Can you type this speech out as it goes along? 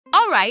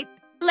Alright,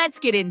 let's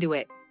get into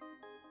it.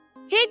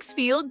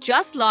 Higgsfield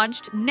just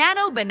launched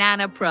Nano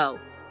Banana Pro,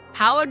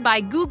 powered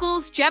by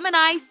Google's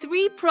Gemini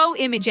 3 Pro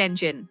image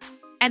engine.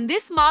 And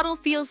this model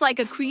feels like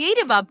a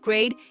creative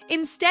upgrade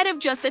instead of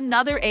just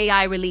another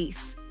AI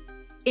release.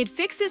 It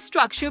fixes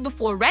structure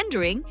before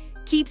rendering,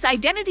 keeps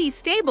identity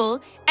stable,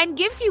 and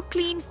gives you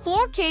clean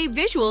 4K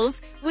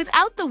visuals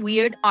without the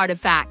weird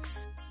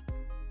artifacts.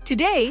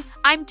 Today,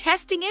 I'm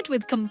testing it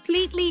with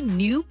completely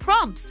new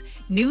prompts,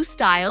 new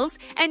styles,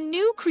 and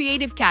new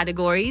creative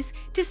categories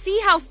to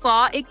see how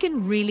far it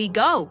can really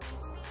go.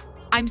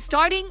 I'm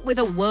starting with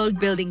a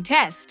world-building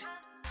test.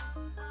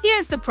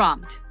 Here's the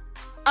prompt.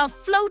 A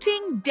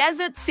floating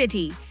desert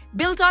city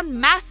built on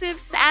massive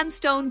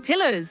sandstone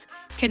pillars,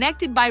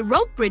 connected by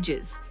rope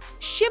bridges,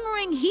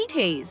 shimmering heat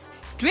haze,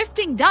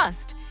 drifting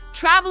dust,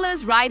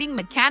 travelers riding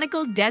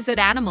mechanical desert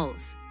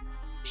animals.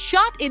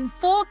 Shot in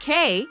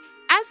 4K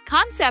as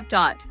concept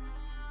art.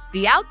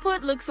 The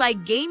output looks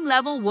like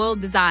game-level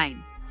world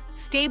design.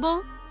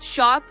 Stable,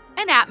 sharp,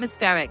 and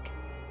atmospheric.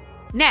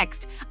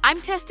 Next, I'm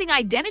testing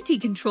identity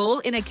control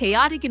in a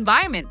chaotic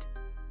environment.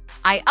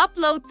 I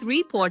upload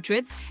 3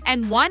 portraits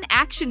and 1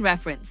 action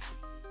reference.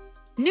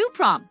 New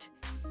prompt.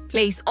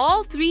 Place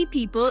all 3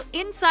 people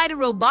inside a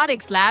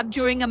robotics lab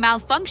during a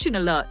malfunction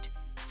alert.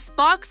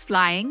 Sparks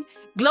flying,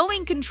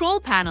 glowing control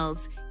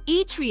panels,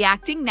 each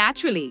reacting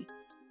naturally.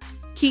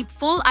 Keep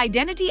full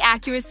identity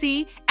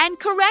accuracy and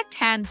correct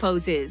hand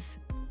poses.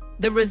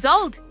 The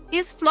result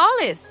is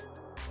flawless.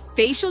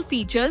 Facial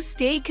features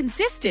stay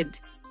consistent,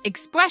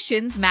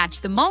 expressions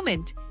match the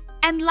moment,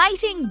 and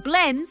lighting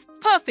blends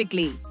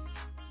perfectly.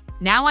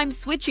 Now I'm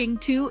switching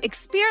to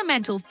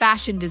experimental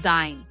fashion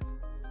design.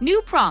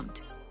 New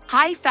prompt,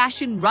 high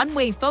fashion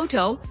runway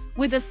photo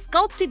with a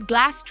sculpted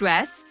glass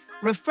dress,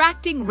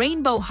 refracting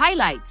rainbow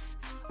highlights,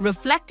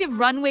 reflective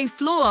runway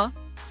floor,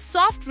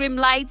 soft rim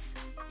lights,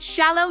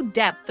 shallow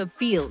depth of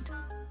field.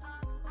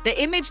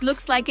 The image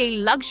looks like a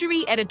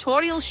luxury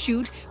editorial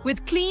shoot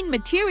with clean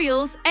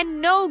materials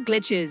and no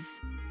glitches.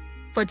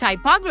 For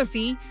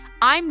typography,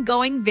 I'm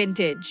going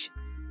vintage.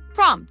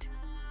 Prompt.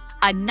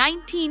 A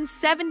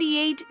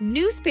 1978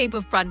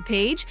 newspaper front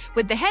page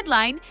with the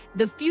headline,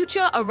 "The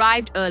future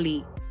arrived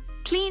early."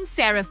 Clean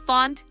serif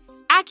font,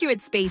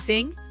 accurate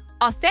spacing,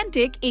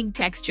 authentic ink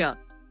texture.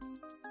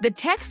 The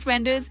text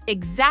renders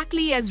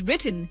exactly as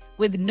written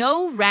with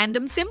no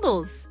random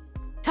symbols.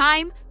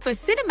 Time for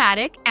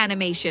cinematic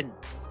animation.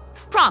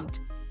 Prompt.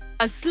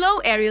 A slow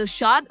aerial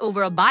shot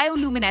over a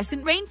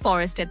bioluminescent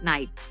rainforest at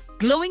night.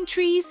 Glowing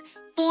trees,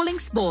 falling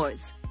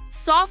spores,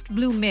 soft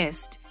blue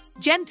mist,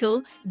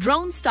 gentle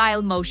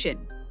drone-style motion.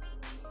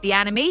 The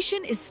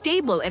animation is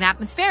stable and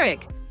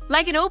atmospheric,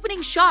 like an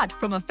opening shot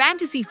from a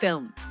fantasy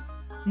film.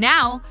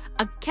 Now,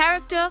 a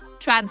character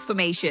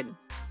transformation.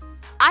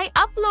 I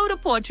upload a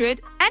portrait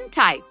and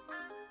type.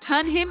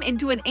 Turn him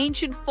into an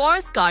ancient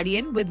forest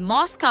guardian with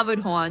moss-covered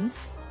horns,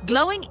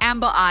 glowing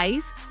amber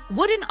eyes,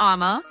 wooden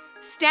armor,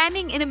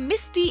 standing in a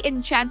misty,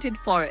 enchanted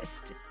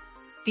forest.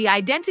 The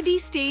identity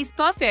stays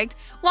perfect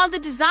while the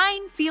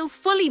design feels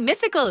fully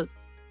mythical.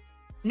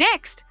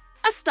 Next,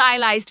 a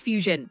stylized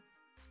fusion.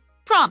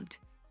 Prompt.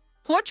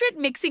 Portrait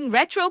mixing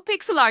retro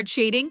pixel art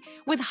shading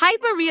with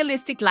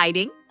hyper-realistic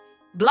lighting,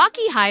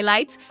 blocky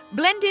highlights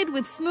blended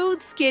with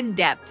smooth skin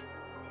depth.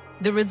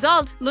 The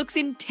result looks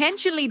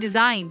intentionally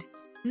designed,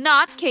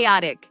 not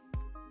chaotic.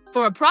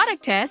 For a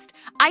product test,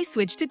 I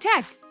switch to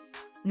tech.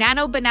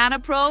 Nano Banana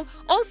Pro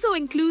also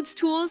includes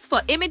tools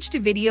for image to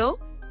video,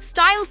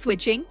 style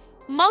switching,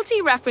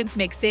 multi-reference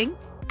mixing,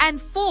 and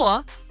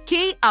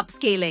 4K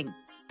upscaling.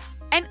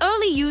 And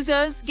early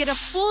users get a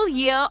full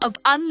year of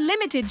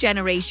unlimited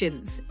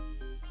generations.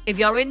 If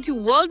you're into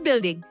world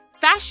building,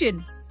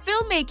 fashion,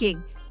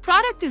 filmmaking,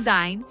 product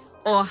design,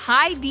 or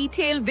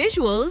high-detail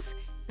visuals,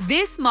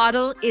 this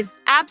model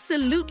is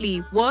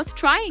absolutely worth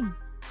trying.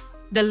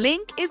 The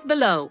link is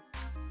below.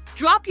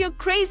 Drop your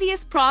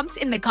craziest prompts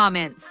in the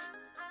comments.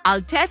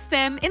 I'll test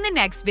them in the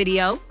next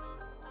video.